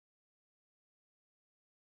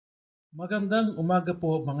Magandang umaga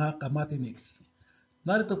po mga ka-Matheniks.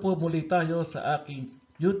 Narito po muli tayo sa aking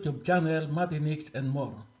YouTube channel Matheniks and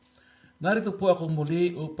More. Narito po ako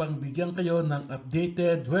muli upang bigyan kayo ng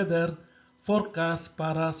updated weather forecast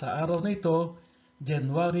para sa araw na ito,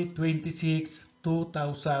 January 26,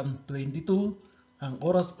 2022. Ang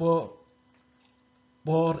oras po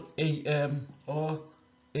 4 a.m. o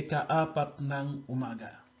ika-4 ng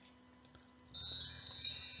umaga.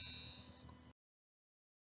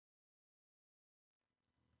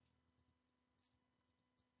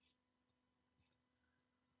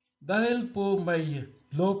 Dahil po may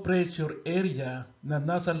low pressure area na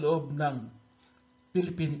nasa loob ng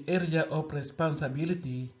Philippine Area of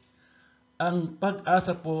Responsibility, ang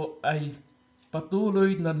PAGASA po ay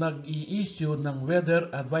patuloy na nag-i-issue ng weather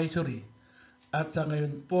advisory. At sa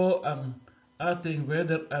ngayon po ang ating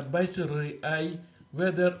weather advisory ay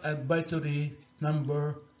Weather Advisory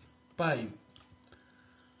number 5.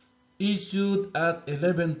 Issued at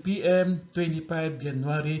 11 p.m. 25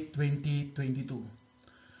 January 2022.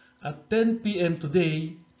 At 10 p.m.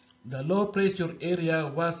 today, the low pressure area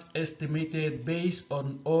was estimated based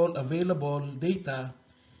on all available data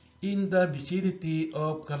in the vicinity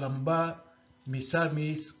of Calamba,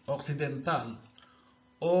 Misamis Occidental,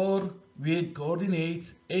 or with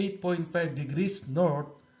coordinates 8.5 degrees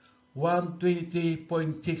north, 123.6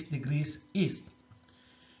 degrees east.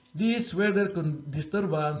 This weather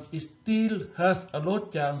disturbance still has a low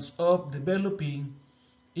chance of developing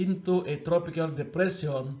into a tropical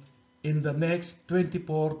depression in the next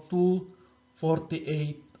 24 to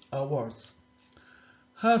 48 hours.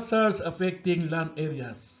 Hazards affecting land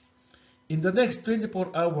areas. In the next 24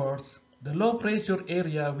 hours, the low pressure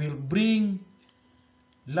area will bring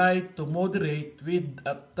light to moderate with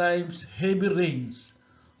at times heavy rains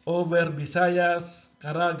over Visayas,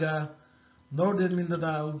 Caraga, Northern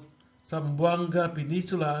Mindanao, Zamboanga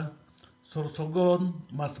Peninsula, Sorsogon,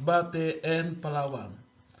 Masbate, and Palawan.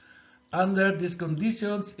 Under these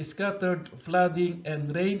conditions, scattered flooding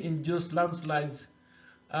and rain-induced landslides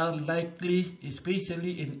are likely,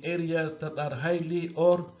 especially in areas that are highly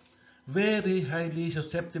or very highly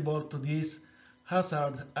susceptible to these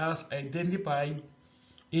hazards as identified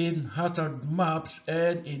in hazard maps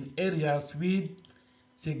and in areas with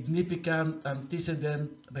significant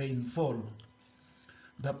antecedent rainfall.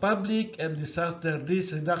 The Public and Disaster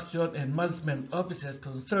Risk Reduction and Management Offices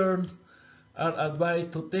concerned are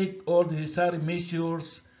advised to take all necessary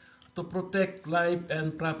measures to protect life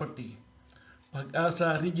and property.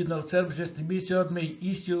 PAGASA Regional Services Division may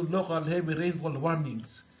issue local heavy rainfall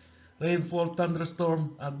warnings, rainfall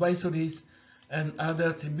thunderstorm advisories, and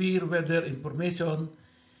other severe weather information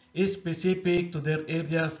is specific to their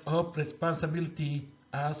areas of responsibility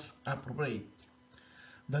as appropriate.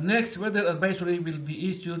 The next weather advisory will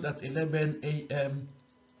be issued at 11 a.m.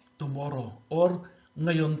 tomorrow or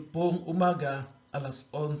ngayon pong umaga alas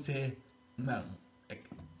 11 ng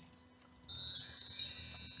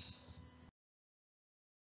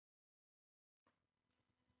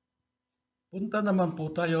Punta naman po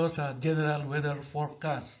tayo sa General Weather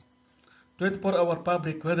Forecast. 24-hour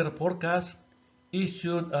public weather forecast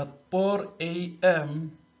issued at 4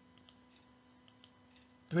 a.m.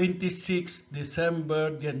 26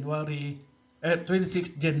 January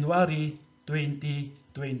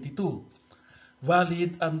 2022.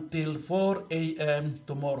 Valid until 4 a.m.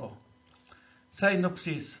 tomorrow.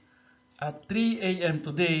 Synopsis. At 3 a.m.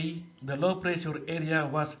 today, the low pressure area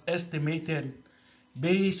was estimated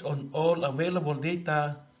based on all available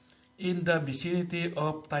data in the vicinity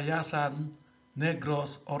of Tayasan,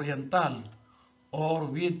 Negros Oriental, or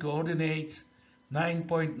with coordinates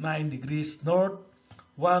 9.9 degrees north,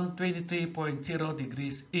 123.0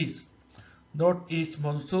 degrees east. Northeast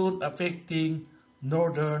monsoon affecting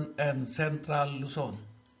northern and central Luzon.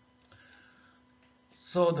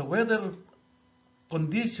 So the weather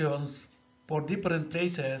conditions for different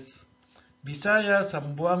places: Visayas,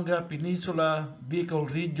 Zamboanga Peninsula, Bicol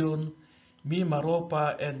Region,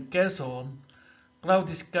 Mimaropa, and Quezon,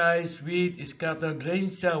 cloudy skies with scattered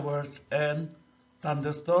rain showers and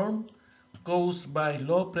thunderstorm caused by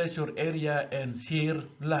low pressure area and shear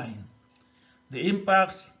line. The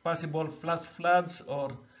impacts: possible flash floods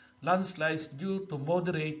or landslides due to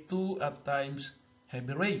moderate to at times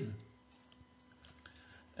heavy rain.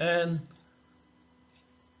 And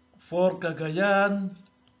for Cagayan,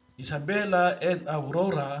 Isabela, and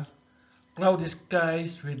Aurora, cloudy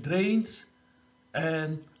skies with rains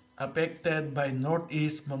and affected by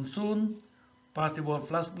northeast monsoon, possible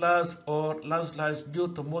flash floods or landslides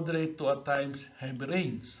due to moderate to at times heavy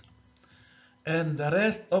rains. And the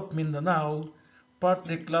rest of Mindanao,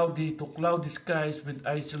 partly cloudy to cloudy skies with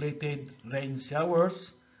isolated rain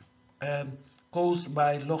showers, and caused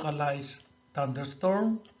by localized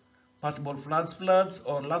thunderstorm, possible floods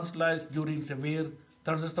or landslides during severe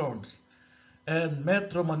thunderstorms. And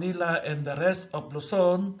Metro Manila and the rest of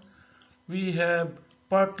Luzon, we have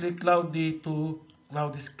partly cloudy to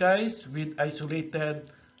cloudy skies with isolated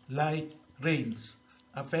light rains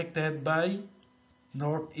affected by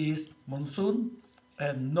northeast monsoon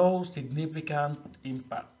and no significant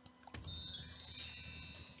impact.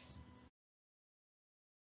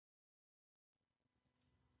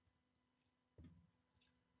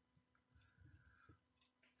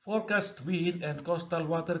 Forecast wind and coastal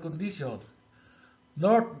water condition.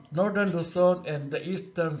 Northern Luzon and the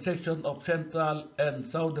eastern section of central and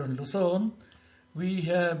southern Luzon, we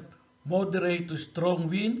have moderate to strong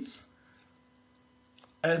winds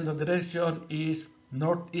and the direction is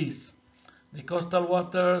northeast. The coastal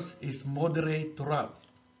waters is moderate to rough.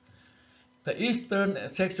 The eastern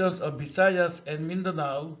sections of Visayas and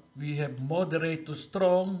Mindanao, we have moderate to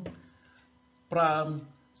strong from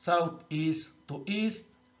southeast to east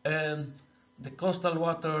and the coastal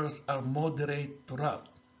waters are moderate to rough.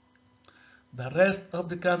 The rest of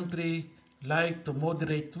the country light to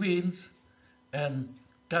moderate winds and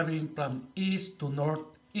coming from east to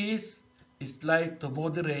northeast is light to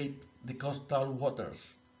moderate the coastal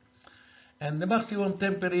waters. And the maximum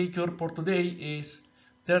temperature for today is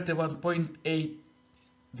 31.8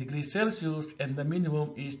 degrees Celsius and the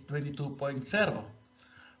minimum is 22.0.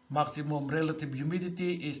 Maximum relative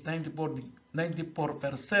humidity is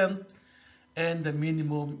 94% and the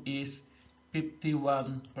minimum is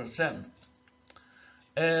 51%.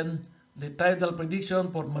 And the tidal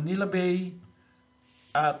prediction for Manila Bay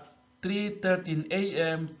at 3:13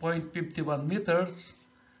 a.m. 0.51 meters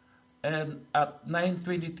and at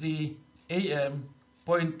 9:23 a.m.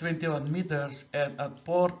 0.21 meters and at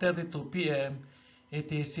 4:32 p.m.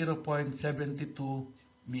 it is 0.72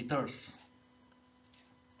 meters.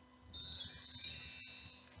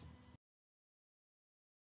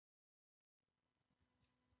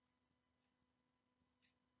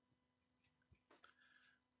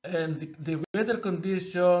 And the weather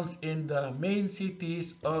conditions in the main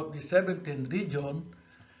cities of the 17th region,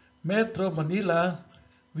 Metro Manila,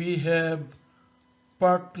 we have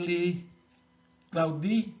partly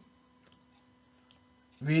cloudy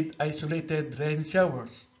with isolated rain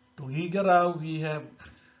showers. To Higaraw, we have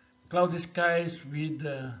cloudy skies with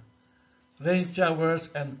rain showers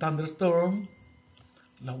and thunderstorm.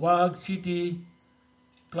 Lawag City,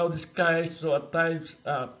 cloudy skies to at times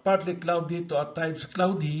partly cloudy to at times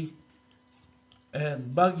cloudy.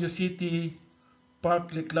 And Baguio City,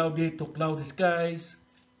 partly cloudy to cloudy skies.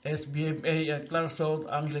 SBMA and Clarkson,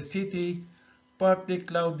 Angeles City, partly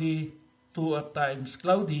cloudy to at times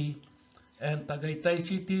cloudy. And Tagaytay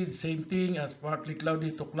City, the same thing as partly cloudy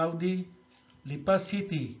to cloudy. Lipas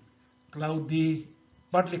City, cloudy,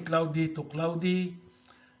 partly cloudy to cloudy.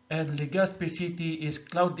 And Legazpi City is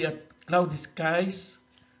cloudy skies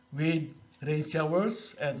with rain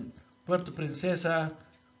showers. And Puerto Princesa,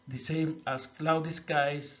 the same as cloudy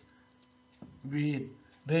skies with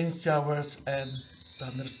rain showers and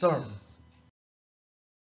thunderstorm.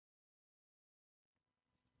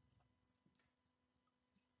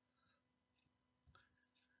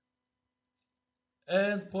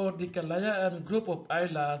 And for the Kalayaan group of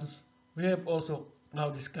islands, we have also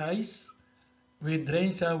cloudy skies with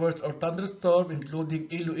rain showers or thunderstorm including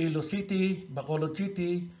Iloilo City, Bacolod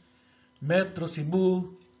City, Metro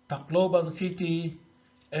Cebu, Tacloban City,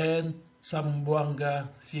 and Zamboanga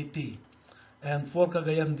City. And for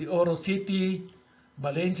Cagayan de Oro City,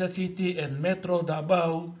 Valencia City, and Metro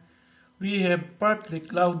Davao, we have partly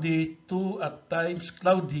cloudy to at times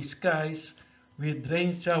cloudy skies with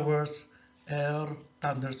rain showers or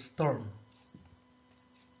thunderstorm.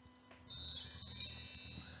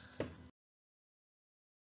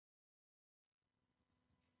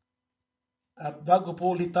 At bago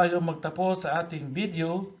po ulit tayo magtapos sa ating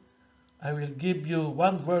video, I will give you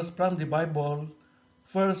one verse from the Bible,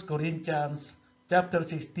 1 Corinthians chapter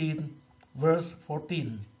 16, verse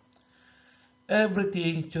 14.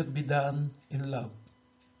 Everything should be done in love.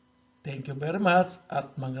 Thank you very much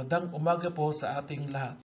at magandang umaga po sa ating lahat.